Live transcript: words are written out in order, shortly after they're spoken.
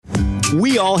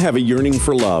We all have a yearning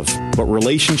for love, but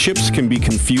relationships can be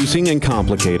confusing and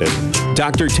complicated.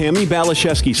 Dr. Tammy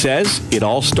Balashevsky says it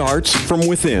all starts from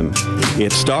within.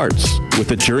 It starts with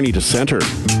a journey to center.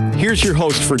 Here's your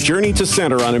host for Journey to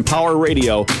Center on Empower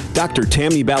Radio, Dr.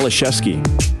 Tammy Balashevsky.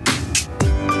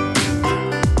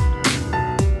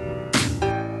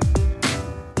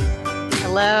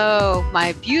 Hello,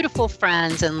 my beautiful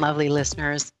friends and lovely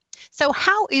listeners. So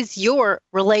how is your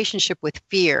relationship with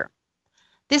fear?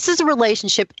 This is a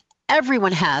relationship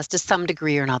everyone has to some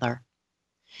degree or another.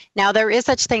 Now, there is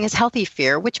such thing as healthy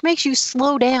fear, which makes you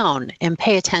slow down and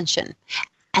pay attention.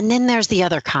 And then there's the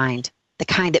other kind, the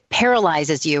kind that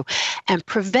paralyzes you and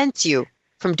prevents you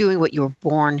from doing what you were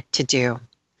born to do.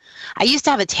 I used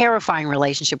to have a terrifying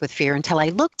relationship with fear until I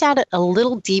looked at it a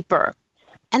little deeper.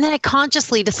 And then I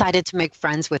consciously decided to make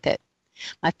friends with it.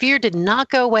 My fear did not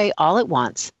go away all at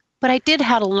once, but I did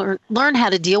how to learn how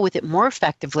to deal with it more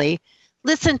effectively,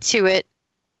 listen to it,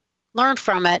 learn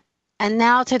from it, and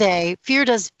now today, fear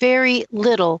does very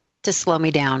little to slow me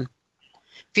down.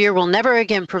 Fear will never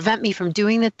again prevent me from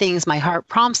doing the things my heart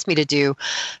prompts me to do,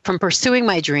 from pursuing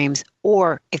my dreams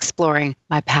or exploring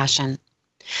my passion.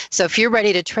 So if you're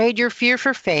ready to trade your fear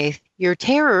for faith, your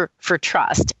terror for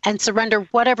trust, and surrender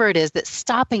whatever it is that's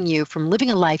stopping you from living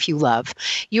a life you love,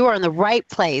 you are in the right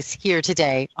place here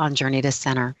today on Journey to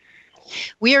Center.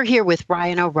 We are here with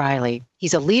Ryan O'Reilly.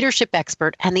 He's a leadership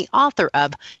expert and the author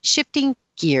of Shifting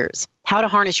Gears, How to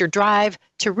Harness Your Drive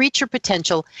to Reach Your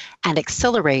Potential and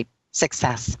Accelerate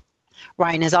Success.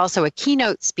 Ryan is also a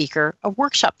keynote speaker, a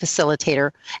workshop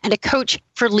facilitator, and a coach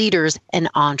for leaders and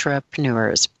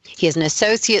entrepreneurs. He is an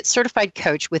associate certified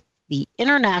coach with the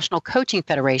International Coaching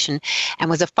Federation and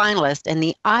was a finalist in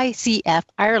the ICF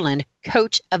Ireland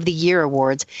Coach of the Year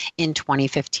Awards in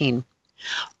 2015.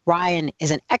 Ryan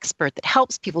is an expert that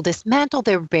helps people dismantle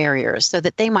their barriers so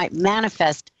that they might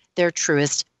manifest their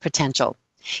truest potential.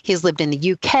 He has lived in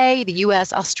the UK, the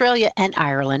US, Australia, and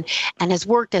Ireland, and has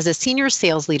worked as a senior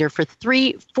sales leader for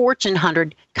 3 Fortune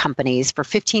 100 companies for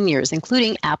 15 years,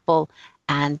 including Apple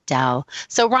and Dell.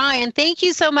 So Ryan, thank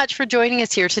you so much for joining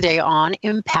us here today on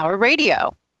Empower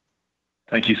Radio.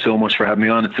 Thank you so much for having me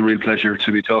on. It's a real pleasure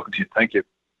to be talking to you. Thank you.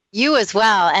 You as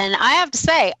well. And I have to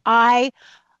say, I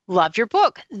love your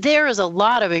book. There is a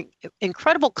lot of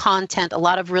incredible content, a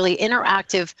lot of really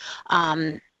interactive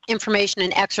information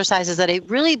and exercises that I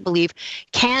really believe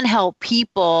can help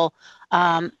people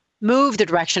move the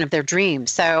direction of their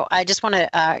dreams. So I just want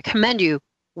to commend you.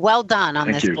 Well done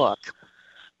on this book.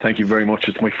 Thank you very much.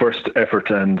 It's my first effort,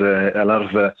 and a lot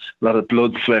of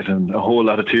blood, sweat, and a whole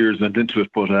lot of tears went into it.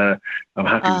 But I'm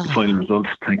happy with the final results.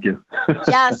 Thank you.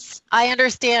 Yes, I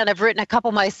understand. I've written a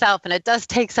couple myself, and it does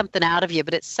take something out of you,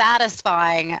 but it's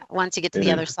satisfying once you get to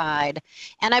the other side.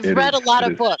 And I've read a lot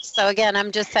of books. So again,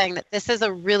 I'm just saying that this is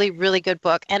a really, really good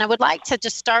book. And I would like to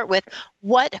just start with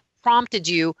what prompted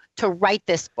you to write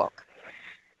this book?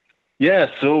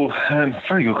 Yeah, so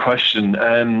very good question.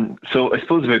 So I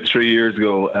suppose about 3 years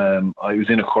ago, I was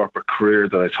in a corporate career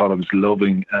that I thought I was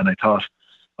loving, and I thought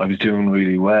I was doing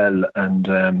really well. And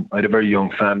I had a very young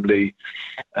family,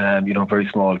 very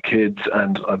small kids,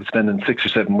 and I was spending 6 or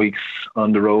 7 weeks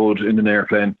on the road in an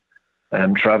airplane,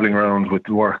 traveling around with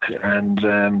work. And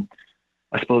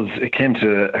I suppose it came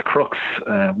to a crux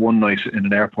one night in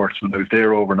an airport when I was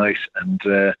there overnight,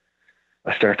 and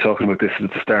I started talking about this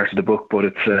at the start of the book, but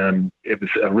it was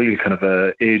a really kind of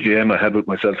a AGM I had with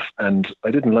myself, and I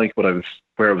didn't like where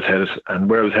I was headed, and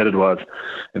where I was headed was it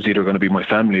was either going to be my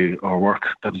family or work.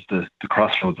 That was the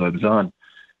crossroads I was on.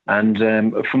 And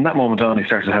from that moment on, I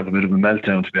started to have a bit of a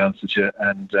meltdown, to be honest with you,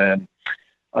 and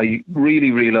I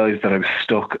really realised that I was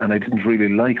stuck, and I didn't really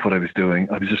like what I was doing.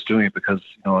 I was just doing it because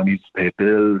I needed to pay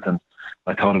bills, and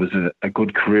I thought it was a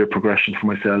good career progression for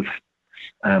myself.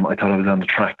 I thought I was on the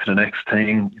track to the next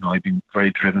thing. I'd been very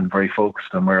driven, very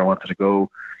focused on where I wanted to go.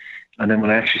 And then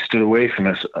when I actually stood away from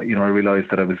it, I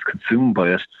realized that I was consumed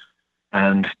by it,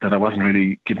 and that I wasn't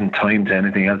really giving time to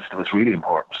anything else that was really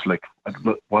important, like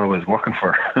what I was working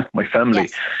for, my family.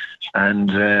 Yes.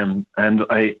 And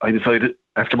I decided,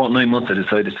 after about 9 months, I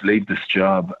decided to leave this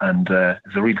job, and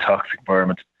it's a really toxic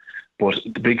environment. But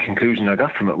the big conclusion I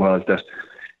got from it was that,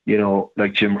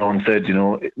 like Jim Rohn said,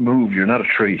 move, you're not a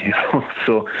tree,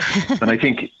 So, and I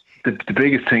think the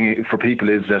biggest thing for people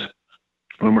is that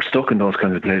when we're stuck in those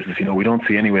kinds of places, we don't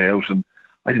see any way out. And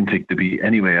I didn't think there'd be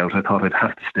any way out. I thought I'd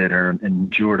have to stay there and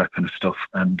endure that kind of stuff.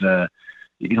 And,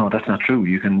 that's not true.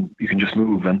 You can just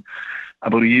move. And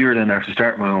about a year then, after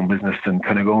starting my own business and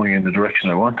kind of going in the direction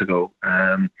I want to go,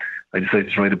 I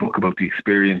decided to write a book about the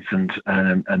experience,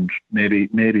 and maybe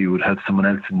it would help someone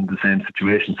else in the same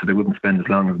situation, so they wouldn't spend as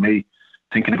long as me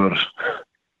thinking about it.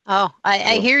 Oh,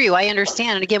 I hear you. I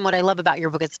understand. And again, what I love about your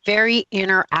book, it's very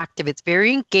interactive. It's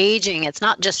very engaging. It's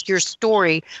not just your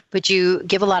story, but you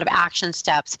give a lot of action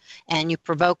steps and you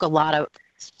provoke a lot of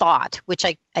thought, which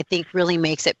I think really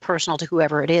makes it personal to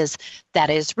whoever it is that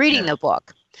is reading the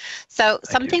book. So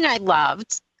something I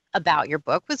loved about your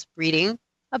book was reading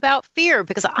about fear,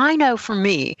 because I know for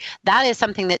me, that is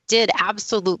something that did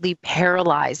absolutely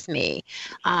paralyze me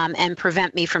and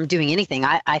prevent me from doing anything.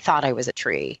 I thought I was a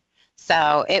tree.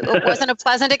 So it wasn't a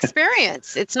pleasant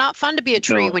experience. It's not fun to be a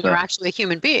tree when you're actually a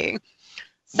human being.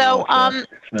 So, It's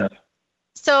not.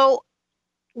 so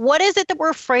what is it that we're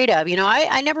afraid of? You know,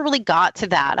 I never really got to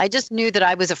that. I just knew that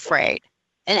I was afraid.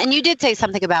 And you did say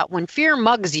something about when fear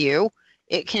mugs you,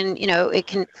 it can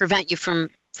prevent you from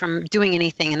doing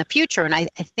anything in the future. And I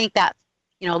think that,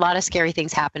 a lot of scary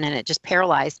things happen and it just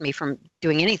paralyzed me from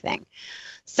doing anything.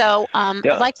 So I'd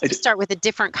like to start with the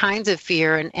different kinds of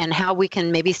fear and how we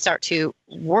can maybe start to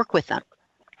work with them.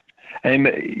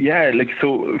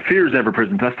 So fear is ever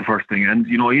present. That's the first thing. And,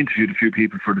 I interviewed a few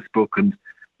people for this book, and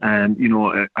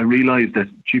I realized that,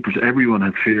 jeepers, everyone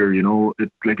has fear,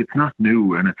 it's not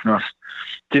new and it's not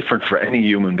different for any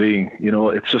human being.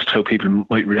 It's just how people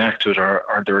might react to it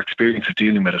or their experience of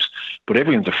dealing with it. But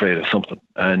everyone's afraid of something.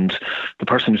 And the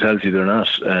person who tells you they're not,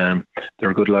 they're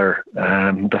a good liar.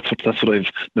 That's what I've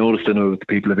noticed with the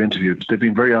people I've interviewed. They've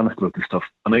been very honest about this stuff.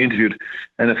 And I interviewed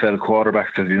NFL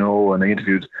quarterbacks, as you know, and I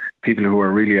interviewed people who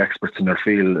are really experts in their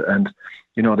field. And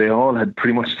they all had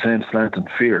pretty much the same slant and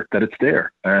fear that it's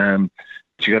there. But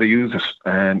you got to use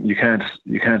it. You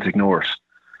can't ignore it.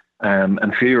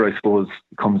 And fear, I suppose,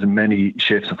 comes in many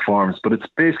shapes and forms. But it's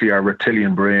basically our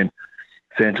reptilian brain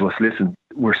saying to us, listen,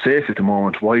 we're safe at the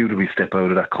moment. Why would we step out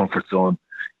of that comfort zone?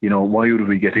 Why would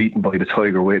we get eaten by the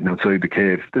tiger waiting outside the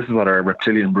cave? This is what our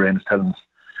reptilian brain is telling us.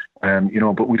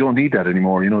 But we don't need that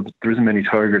anymore. There isn't many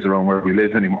tigers around where we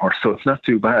live anymore. So it's not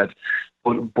too bad.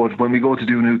 But when we go to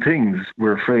do new things,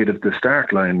 we're afraid of the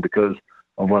start line because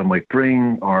of what it might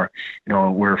bring, or,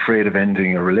 we're afraid of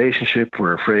ending a relationship.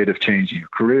 We're afraid of changing your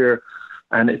career.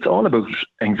 And it's all about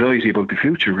anxiety about the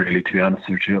future, really, to be honest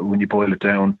with you, when you boil it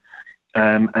down.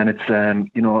 And it's, and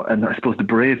I suppose the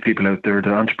brave people out there,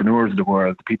 the entrepreneurs of the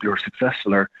world, the people who are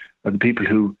successful are the people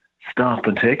who stop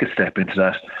and take a step into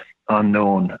that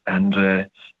unknown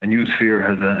and use fear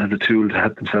as a tool to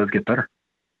help themselves get better.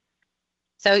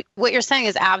 So what you're saying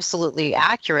is absolutely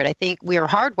accurate. I think we are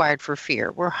hardwired for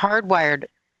fear. We're hardwired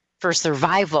for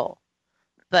survival.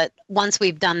 But once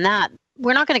we've done that,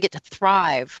 we're not going to get to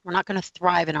thrive. We're not going to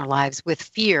thrive in our lives with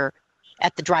fear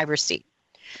at the driver's seat.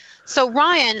 So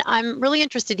Ryan, I'm really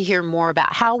interested to hear more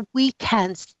about how we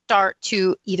can start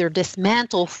to either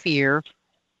dismantle fear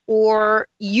or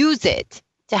use it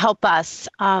to help us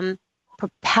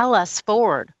propel us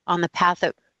forward on the path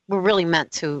that we're really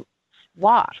meant to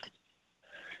walk.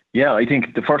 Yeah, I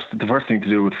think the first thing to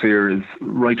do with fear is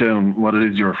write down what it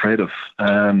is you're afraid of.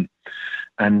 And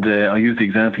I use the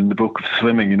example in the book of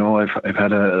swimming. I've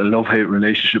had a love-hate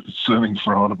relationship with swimming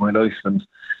for all of my life, and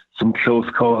some close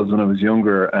calls when I was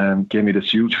younger gave me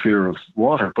this huge fear of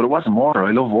water. But it wasn't water.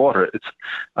 I love water.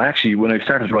 When I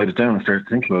started to write it down and started to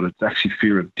think about it, it's actually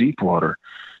fear of deep water.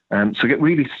 So get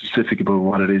really specific about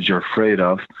what it is you're afraid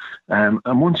of. And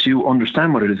once you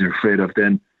understand what it is you're afraid of,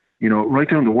 then write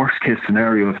down the worst case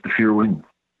scenario if the fear wins.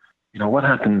 What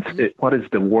happens? What is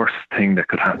the worst thing that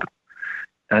could happen?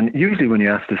 And usually when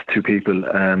you ask this to people,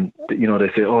 they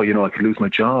say, I could lose my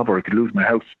job or I could lose my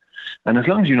house. And as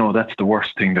long as that's the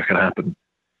worst thing that could happen,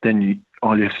 then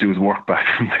all you have to do is work back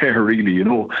from there, really,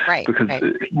 Right, because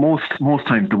most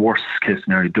times the worst case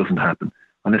scenario doesn't happen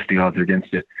unless the odds are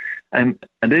against you. And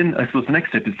then I suppose the next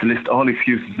step is to list all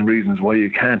excuses and reasons why you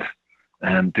can't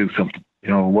do something.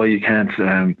 Why you can't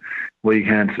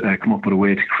come up with a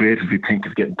way to creatively think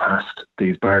of getting past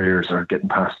these barriers or getting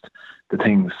past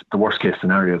the worst case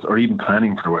scenarios, or even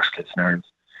planning for the worst case scenarios.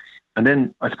 And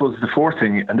then I suppose the fourth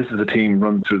thing, and this is a theme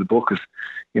run through the book, is,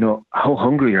 how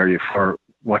hungry are you for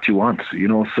what you want?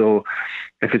 So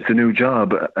if it's a new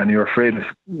job and you're afraid of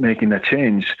making that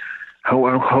change,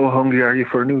 how hungry are you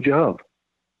for a new job?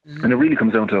 Mm-hmm. And it really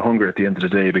comes down to hunger at the end of the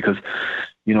day, because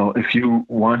if you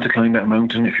want to climb that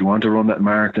mountain, if you want to run that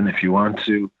marathon, if you want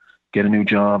to get a new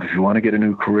job, if you want to get a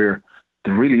new career,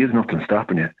 there really is nothing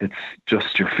stopping you. It's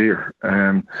just your fear.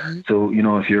 So,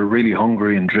 if you're really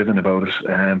hungry and driven about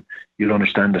it, you'll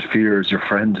understand that fear is your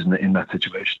friend in that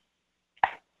situation.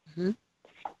 Mm-hmm.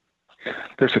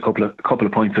 There's a couple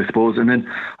of points, I suppose. And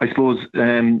then I suppose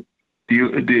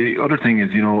the other thing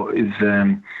is,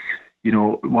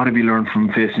 what have you learned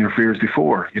from facing your fears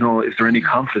before? Is there any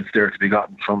confidence there to be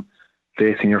gotten from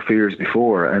facing your fears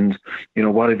before? And,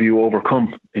 what have you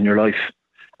overcome in your life?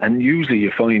 And usually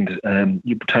you find,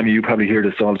 Tammy, you probably hear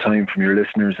this all the time from your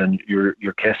listeners and your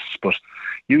guests, but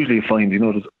usually you find,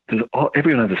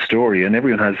 everyone has a story, and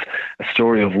everyone has a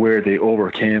story of where they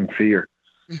overcame fear.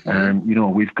 And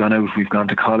we've gone out, we've gone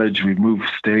to college, we've moved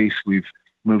state, we've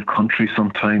moved country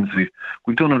sometimes,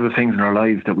 we've done other things in our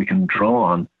lives that we can draw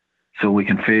on so we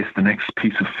can face the next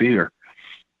piece of fear.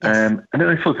 And then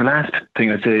I suppose the last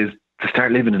thing I'd say is to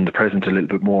start living in the present a little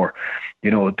bit more,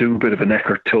 do a bit of an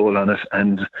Eckhart Tolle on it,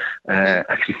 and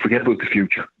actually forget about the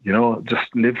future,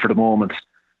 just live for the moment,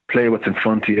 play what's in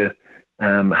front of you,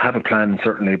 have a plan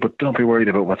certainly, but don't be worried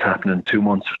about what's happening 2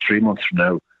 months or 3 months from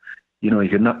now. You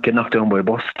can not get knocked down by a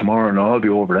bus tomorrow and it'll all be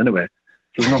over anyway.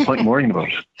 There's no point in worrying about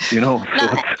it, No,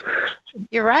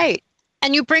 you're right.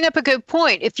 And you bring up a good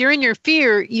point. If you're in your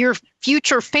fear, you're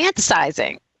future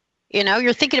fantasizing.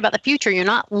 You're thinking about the future. You're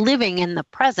not living in the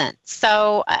present.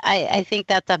 So I think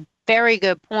that's a very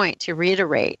good point to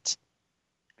reiterate.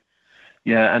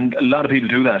 Yeah, and a lot of people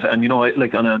do that. And,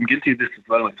 and I'm guilty of this as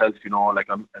well myself,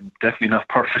 I'm definitely not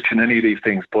perfect in any of these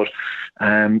things. But,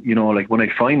 when I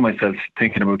find myself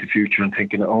thinking about the future and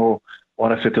thinking, oh,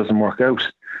 what if it doesn't work out?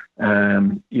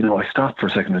 I stop for a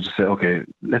second and just say, okay,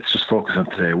 let's just focus on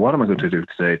today. What am I going to do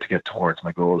today to get towards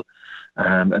my goal?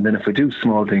 And then if I do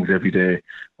small things every day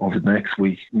over the next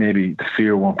week, maybe the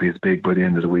fear won't be as big by the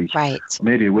end of the week. Right.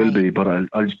 Maybe it will be, but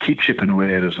I'll keep chipping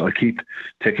away at it. I'll keep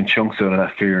taking chunks out of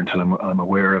that fear until I'm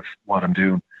aware of what I'm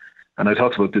doing. And I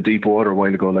talked about the deep water a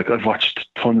while ago. Like, I've watched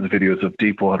tons of videos of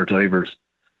deep water divers,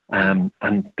 and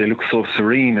they look so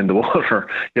serene in the water.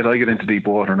 Yet I get into deep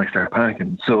water and I start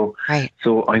panicking. So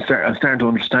I'm starting to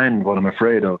understand what I'm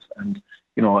afraid of, and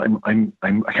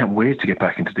I can't wait to get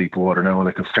back into deep water now.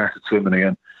 Like, I've started swimming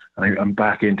again, and I'm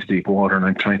back into deep water, and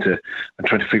I'm trying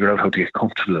to figure out how to get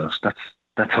comfortable in it.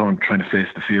 That's how I'm trying to face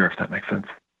the fear, if that makes sense.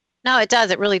 No, it does.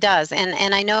 It really does.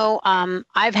 And I know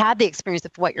I've had the experience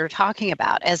of what you're talking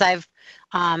about, as I've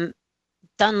done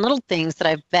little things that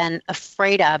I've been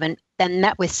afraid of and then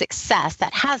met with success.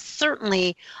 That has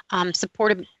certainly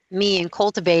supported me in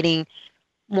cultivating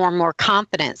more and more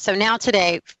confidence. So now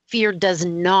today, fear does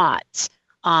not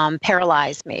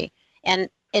paralyze me. And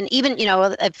even,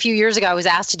 a few years ago, I was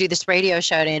asked to do this radio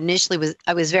show, and initially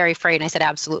I was very afraid, and I said,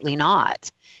 absolutely not.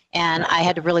 And I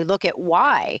had to really look at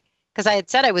why, because I had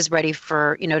said I was ready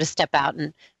for, to step out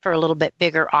and for a little bit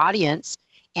bigger audience.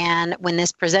 And when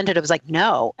this presented, it was like,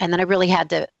 no. And then I really had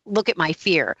to look at my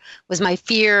fear. Was I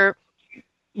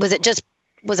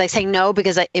saying no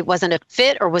because it wasn't a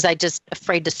fit, or was I just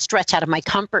afraid to stretch out of my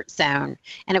comfort zone?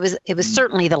 And it was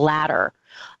certainly the latter.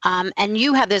 And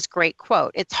you have this great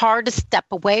quote: it's hard to step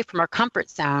away from our comfort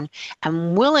zone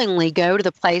and willingly go to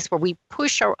the place where we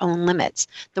push our own limits.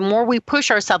 The more we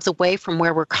push ourselves away from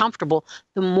where we're comfortable,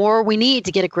 the more we need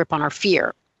to get a grip on our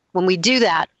fear. When we do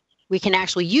that, we can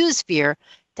actually use fear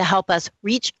to help us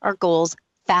reach our goals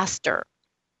faster.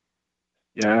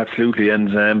 Yeah, absolutely.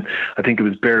 And I think it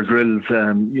was Bear Grylls.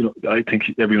 I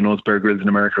think everyone knows Bear Grylls in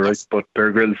America, right? Yes. But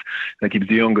Bear Grylls, he was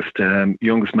the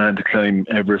youngest man to climb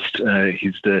Everest.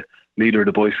 He's the leader of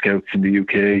the Boy Scouts in the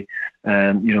UK.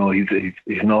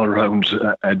 He's an all-around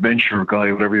adventurer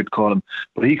guy, whatever you'd call him.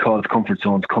 But he calls comfort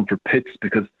zones comfort pits,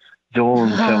 because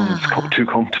zone sounds too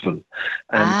comfortable.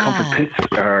 And comfort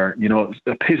pits are,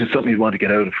 a pit is something you want to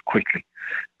get out of quickly.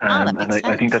 And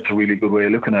I think that's a really good way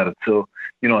of looking at it. So,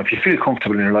 if you feel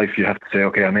comfortable in your life, you have to say,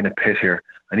 okay, I'm in a pit here.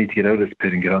 I need to get out of this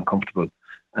pit and get uncomfortable.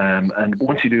 And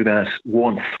once you do that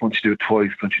once you do it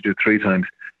twice, once you do it 3 times,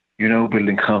 you're now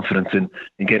building confidence in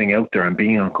getting out there and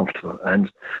being uncomfortable.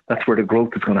 And that's where the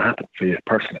growth is going to happen for you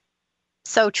personally.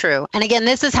 So true. And again,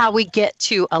 this is how we get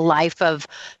to a life of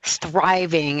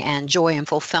thriving and joy and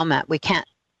fulfillment. We can't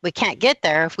get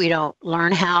there if we don't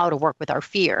learn how to work with our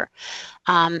fear.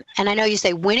 And I know you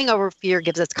say winning over fear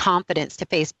gives us confidence to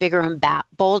face bigger and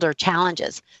bolder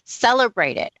challenges.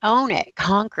 Celebrate it, own it,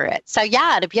 conquer it. So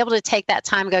yeah, to be able to take that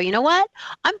time and go, you know what,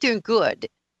 I'm doing good.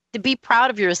 To be proud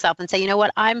of yourself and say, you know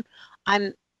what, I'm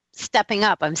stepping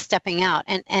up, I'm stepping out.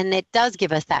 And it does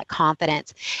give us that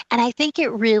confidence. And I think it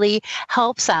really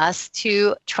helps us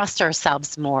to trust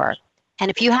ourselves more. And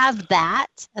if you have that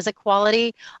as a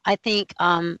quality, I think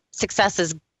success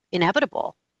is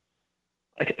inevitable.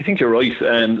 I think you're right.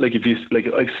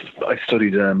 I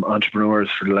studied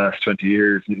entrepreneurs for the last 20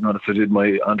 years. I did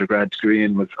my undergrad degree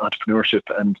in with entrepreneurship,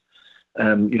 and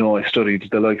I studied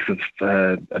the likes of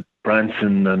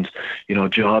Branson and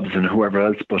Jobs and whoever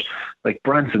else. But like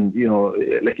Branson,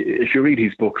 if you read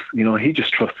his books, he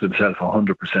just trusted himself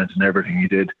 100% in everything he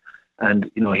did. And,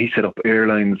 he set up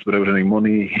airlines without any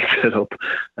money. He set up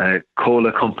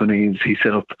cola companies. He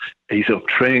set up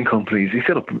train companies. He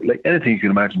set up like anything you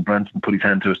can imagine. Branson put his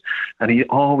hand to it. And he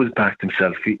always backed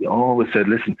himself. He always said,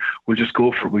 listen, we'll just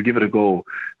go for it. We'll give it a go.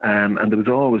 And there was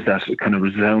always that kind of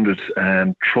resounded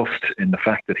trust in the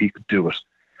fact that he could do it.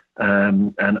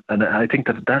 And I think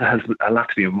that has a lot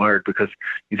to be admired, because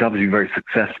he's obviously very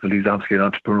successful. He's obviously an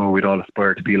entrepreneur we'd all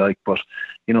aspire to be like, but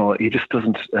he just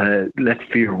doesn't let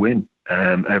fear win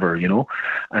ever.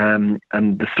 And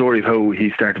the story of how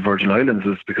he started Virgin Islands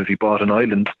is because he bought an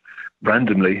island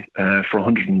randomly for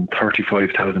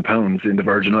 £135,000 in the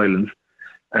Virgin Islands.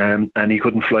 And he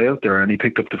couldn't fly out there, and he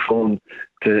picked up the phone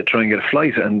to try and get a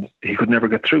flight, and he could never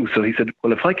get through. So he said,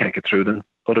 well, if I can't get through, then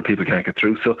other people can't get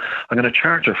through. So I'm going to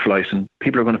charter a flight, and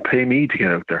people are going to pay me to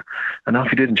get out there. And off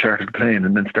he did and chartered a plane,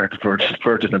 and then started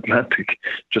Virgin Atlantic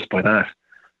just by that.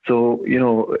 So,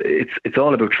 it's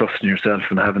all about trusting yourself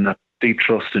and having that deep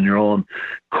trust in your own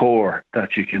core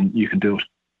that you can do it.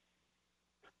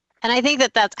 And I think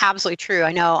that that's absolutely true.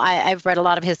 I know I've read a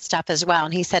lot of his stuff as well.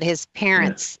 And he said his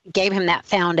parents gave him that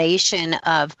foundation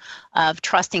of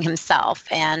trusting himself.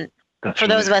 And that's for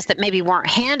those of us that maybe weren't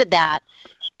handed that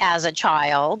as a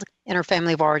child in our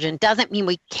family of origin, doesn't mean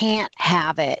we can't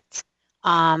have it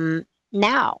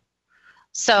now.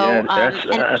 So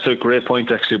that's a great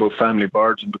point, actually, about family of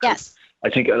origin. Because I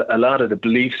think a lot of the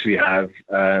beliefs we have,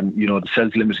 the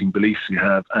self-limiting beliefs we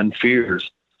have and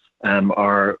fears,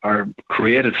 are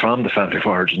created from the family of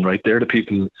origin, right? They're the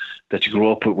people that you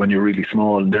grow up with when you're really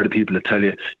small, and they're the people that tell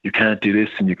you you can't do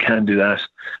this and you can't do that,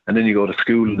 and then you go to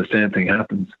school and the same thing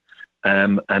happens.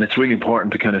 And it's really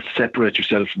important to kind of separate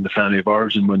yourself from the family of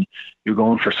origin when you're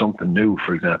going for something new,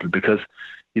 for example, because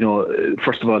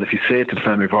first of all, if you say it to the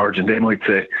family of origin, they might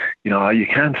say, you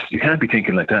can't be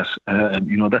thinking like that,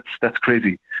 and that's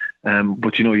crazy.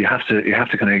 But you have to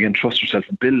kind of again trust yourself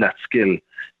and build that skill.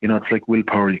 It's like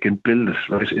willpower. You can build it,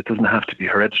 right? It doesn't have to be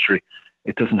hereditary.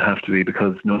 It doesn't have to be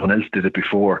because no one else did it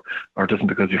before, or it doesn't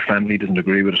because your family doesn't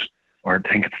agree with it or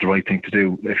think it's the right thing to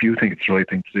do. If you think it's the right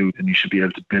thing to do, then you should be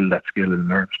able to build that skill and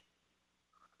learn it.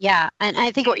 Yeah, and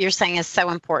I think what you're saying is so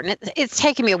important. It's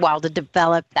taken me a while to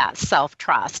develop that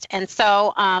self-trust. And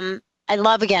so I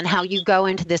love, again, how you go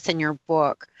into this in your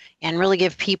book and really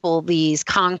give people these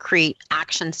concrete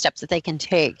action steps that they can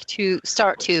take to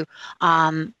start to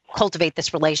cultivate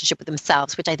this relationship with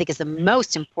themselves, which I think is the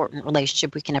most important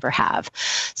relationship we can ever have.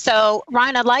 So,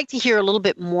 Ryan, I'd like to hear a little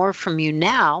bit more from you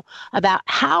now about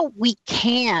how we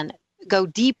can go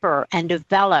deeper and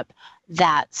develop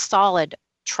that solid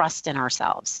trust in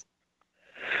ourselves.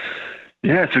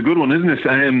 Yeah, it's a good one, isn't it? It's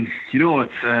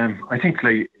I think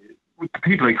like with the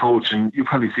people I coach, and you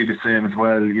probably see the same as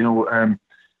well.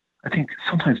 I think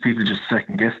sometimes people just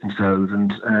second guess themselves,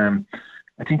 and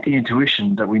I think the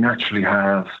intuition that we naturally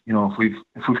have, if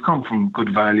we've come from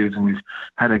good values and we've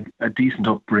had a decent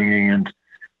upbringing, and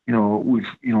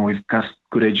we've got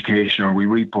good education, or we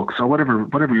read books, or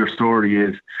whatever your story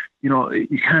is,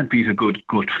 you can't beat a good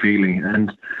gut feeling.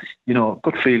 And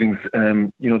gut feelings,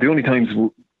 the only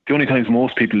times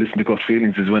most people listen to gut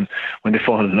feelings is when they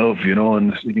fall in love,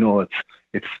 and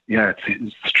it's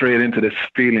straight into this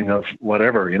feeling of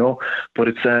whatever, but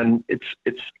it's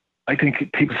I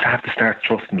think people have to start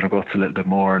trusting their guts a little bit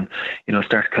more, and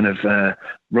start kind of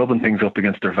rubbing things up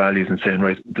against their values and saying,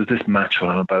 right, does this match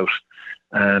what I'm about?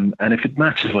 And if it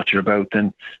matches what you're about,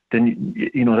 then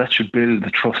that should build the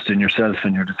trust in yourself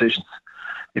and your decisions.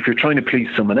 If you're trying to please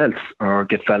someone else or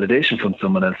get validation from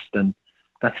someone else, then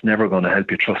that's never going to help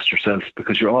you trust yourself,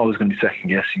 because you're always going to be second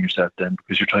guessing yourself then,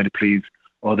 because you're trying to please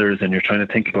others and you're trying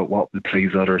to think about what will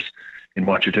please others in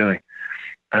what you're doing.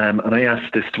 And I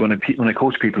ask this when I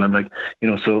coach people. I'm like,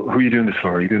 so who are you doing this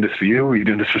for? Are you doing this for you, or are you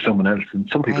doing this for someone else? And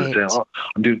some people say, oh,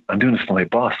 I'm doing this for my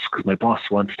boss because my boss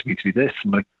wants me to be this.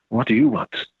 I'm like, what do you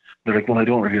want? They're like, well, I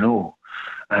don't really know.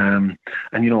 And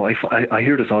I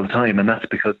hear this all the time, and that's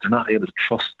because they're not able to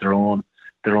trust their own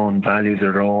values,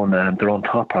 or their own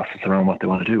thought process around what they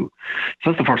want to do.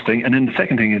 So that's the first thing. And then the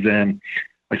second thing is,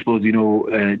 I suppose,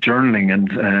 journaling.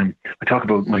 And I talk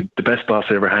about the best boss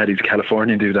I ever had. He's a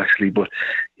Californian dude, actually, but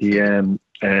he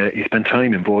spent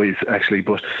time in boys, actually,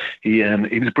 but he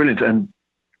was brilliant, and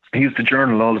he used to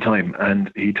journal all the time. And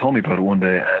he told me about it one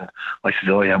day, and I said,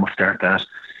 oh yeah, I must start that.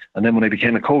 And then when I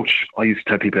became a coach, I used to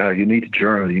tell people, you need to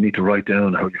journal, you need to write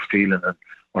down how you're feeling and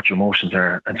what your emotions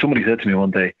are. And somebody said to me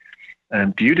one day,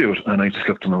 do you do it? And I just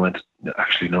looked at him and went,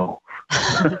 actually, no.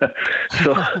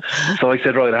 so I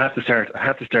said, right, I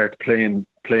have to start playing,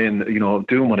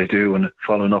 doing what I do and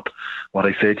following up what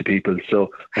I say to people.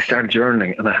 So I started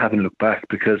journaling, and I haven't looked back,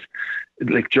 because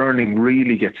like journaling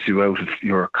really gets you out of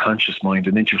your conscious mind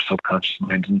and into your subconscious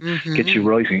mind, and gets you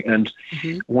writing. And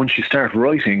once you start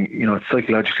writing, it's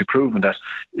psychologically proven that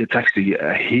it's actually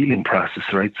a healing process,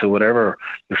 right? So whatever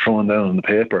you're throwing down on the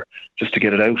paper, just to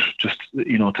get it out, just,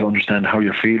 to understand how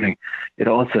you're feeling, it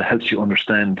also helps you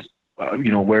understand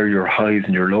where your highs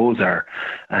and your lows are.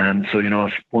 And so,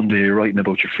 if one day you're writing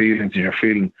about your feelings and you're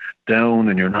feeling down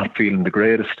and you're not feeling the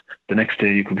greatest, the next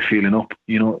day you could be feeling up,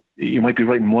 you might be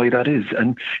writing why that is.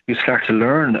 And you start to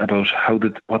learn about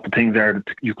what the things are that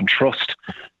you can trust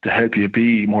to help you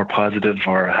be more positive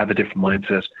or have a different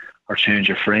mindset or change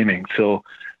your framing. So,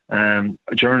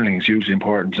 journaling is hugely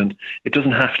important, and it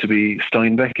doesn't have to be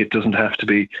Steinbeck. It doesn't have to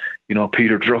be,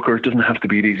 Peter Drucker. It doesn't have to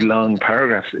be these long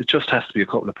paragraphs. It just has to be a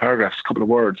couple of paragraphs, a couple of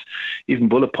words, even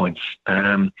bullet points.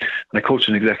 And I coach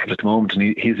an executive at the moment,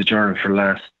 and he's a journal for the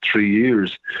last 3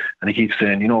 years, and he keeps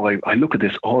saying, I look at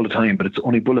this all the time, but it's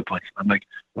only bullet points. I'm like,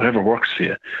 whatever works for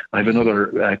you. I have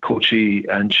another coachee,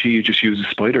 and she just uses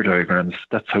spider diagrams.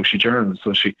 That's how she journals.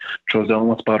 So she throws down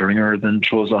what's bothering her, then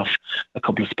throws off a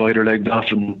couple of spider legs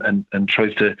off, and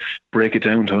tries to break it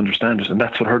down to understand it. And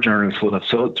that's what her journal is full of.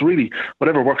 So it's really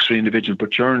whatever works for the individual, but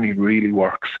journaling really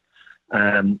works.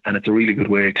 And it's a really good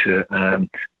way to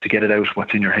get it out,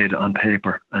 what's in your head, on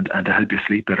paper, and to help you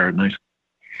sleep better at night.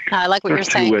 I like what you're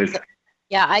saying. Ways.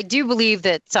 Yeah, I do believe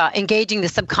that engaging the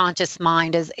subconscious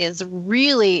mind is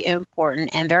really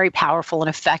important and very powerful and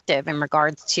effective in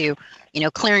regards to,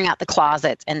 clearing out the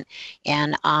closets and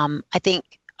I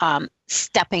think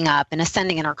stepping up and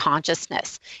ascending in our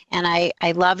consciousness. And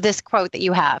I love this quote that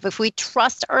you have: if we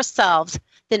trust ourselves,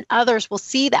 then others will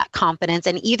see that confidence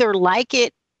and either like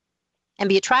it and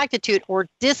be attracted to it or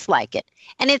dislike it.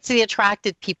 And it's the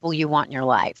attracted people you want in your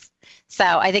life. So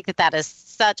I think that is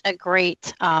such a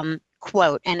great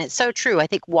quote, and it's so true. I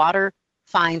think water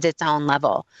finds its own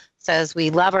level. So as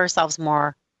we love ourselves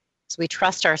more, as we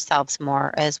trust ourselves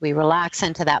more, as we relax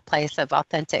into that place of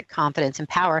authentic confidence and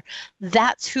power,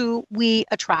 that's who we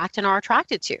attract and are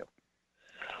attracted to.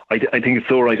 I think it's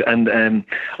so right, and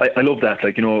I love that.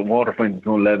 Water finds its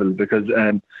own level, because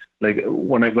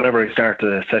whenever I start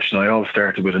a session, I always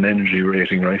start it with an energy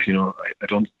rating, right? I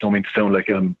don't mean to sound like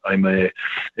I'm a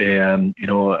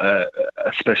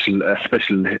special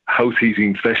house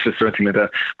heating specialist or anything like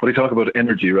that, but I talk about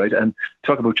energy, right? And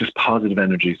talk about just positive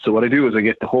energy. So what I do is I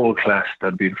get the whole class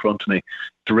that'll be in front of me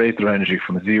to rate their energy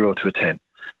from a 0 to a 10.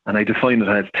 And I define it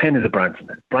as 10 is a Branson.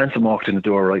 If Branson walked in the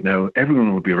door right now,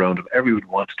 everyone would be around him. Everyone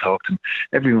would want to talk to him.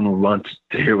 Everyone would want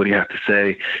to hear what he had to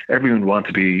say. Everyone would want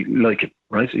to be like him,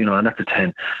 right? And that's a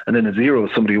 10. And then a 0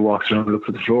 is somebody who walks around and looks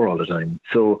at the floor all the time.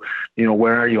 So,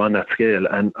 where are you on that scale?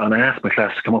 And I ask my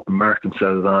class to come up and mark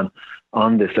themselves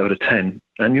on this out of 10.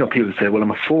 And, people say, well,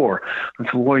 I'm a 4. And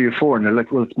so why are you a 4? And they're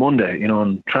like, well, it's Monday,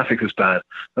 and traffic is bad.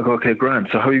 I go, okay, grand.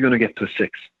 So how are you going to get to a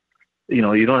 6?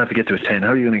 You don't have to get to a 10. How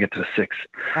are you going to get to a 6?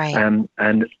 Right. And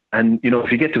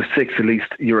if you get to a 6, at least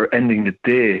you're ending the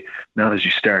day not as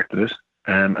you started it.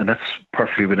 And that's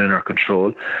perfectly within our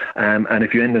control. And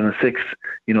if you end on a 6,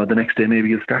 the next day maybe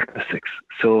you'll start at a 6.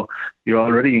 So you're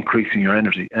already increasing your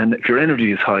energy. And if your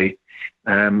energy is high,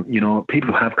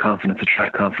 people who have confidence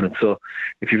attract confidence. So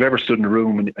if you've ever stood in a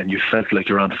room and you felt like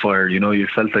you're on fire, you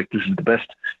felt like this is the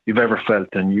best you've ever felt,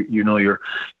 and you're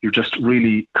just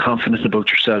really confident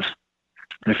about yourself.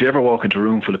 And if you ever walk into a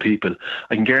room full of people,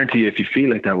 I can guarantee you, if you feel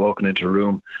like that walking into a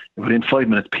room, within 5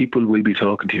 minutes, people will be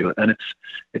talking to you. And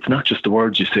it's not just the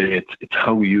words you say; it's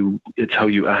how you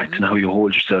act and how you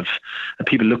hold yourself. And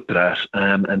people look to that,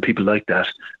 and people like that,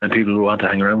 and people will want to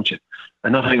hang around with you.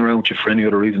 And not hang around with you for any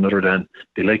other reason other than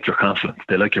they like your confidence,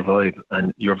 they like your vibe,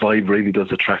 and your vibe really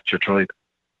does attract your tribe.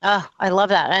 Oh, I love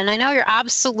that. And I know you're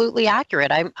absolutely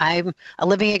accurate. I'm a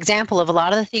living example of a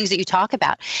lot of the things that you talk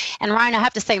about. And Ryan, I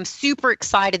have to say, I'm super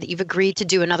excited that you've agreed to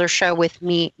do another show with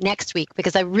me next week,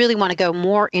 because I really want to go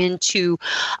more into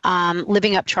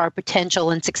living up to our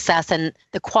potential and success and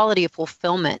the quality of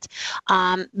fulfillment.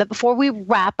 But before we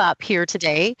wrap up here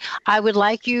today, I would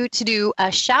like you to do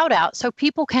a shout out so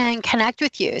people can connect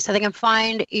with you, so they can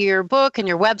find your book and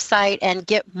your website and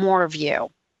get more of you.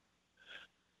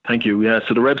 Thank you. Yeah,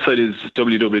 so the website is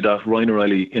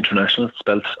www.RyanO'ReillyInternational,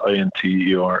 spelled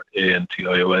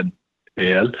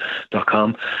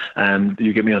INTERANTIONAL.com.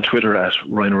 You get me on Twitter at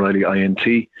Ryan O'Reilly INT,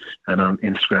 and on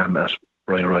Instagram at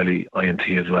Ryan O'Reilly INT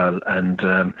as well. And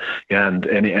and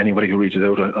anybody who reaches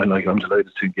out, I'm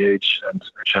delighted to engage and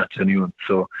chat to anyone.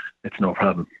 So it's no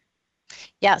problem.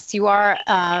 Yes, you are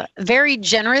very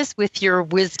generous with your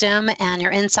wisdom and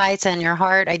your insights and your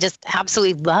heart. I just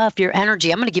absolutely love your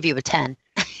energy. I'm going to give you a 10.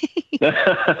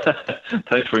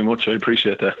 Thanks very much. I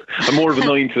appreciate that. I'm more of a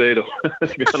 9 today, though,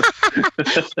 to be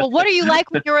honest. Well, what are you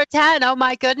like when you're a 10? Oh,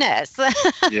 my goodness.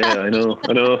 Yeah, I know.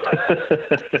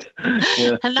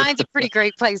 Yeah. A 9's a pretty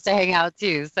great place to hang out,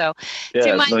 too. So, Yeah,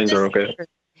 to my 9s are okay.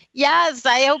 yes,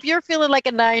 I hope you're feeling like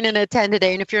a 9 and a 10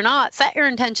 today. And if you're not, set your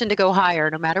intention to go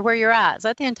higher, no matter where you're at.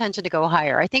 Set the intention to go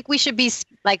higher. I think we should be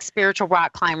like spiritual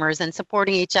rock climbers and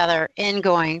supporting each other in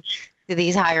going to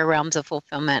these higher realms of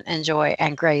fulfillment and joy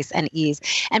and grace and ease.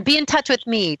 And be in touch with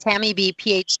me,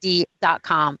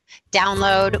 TammyBPhD.com.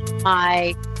 Download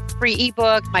my free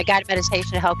ebook, my guided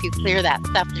meditation to help you clear that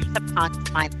stuff in your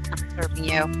subconscious mind that's not serving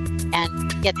you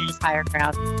and get to this higher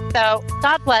ground. So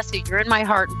God bless you. You're in my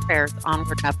heart and prayers.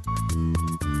 Onward and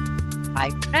upward.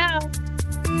 Bye for now.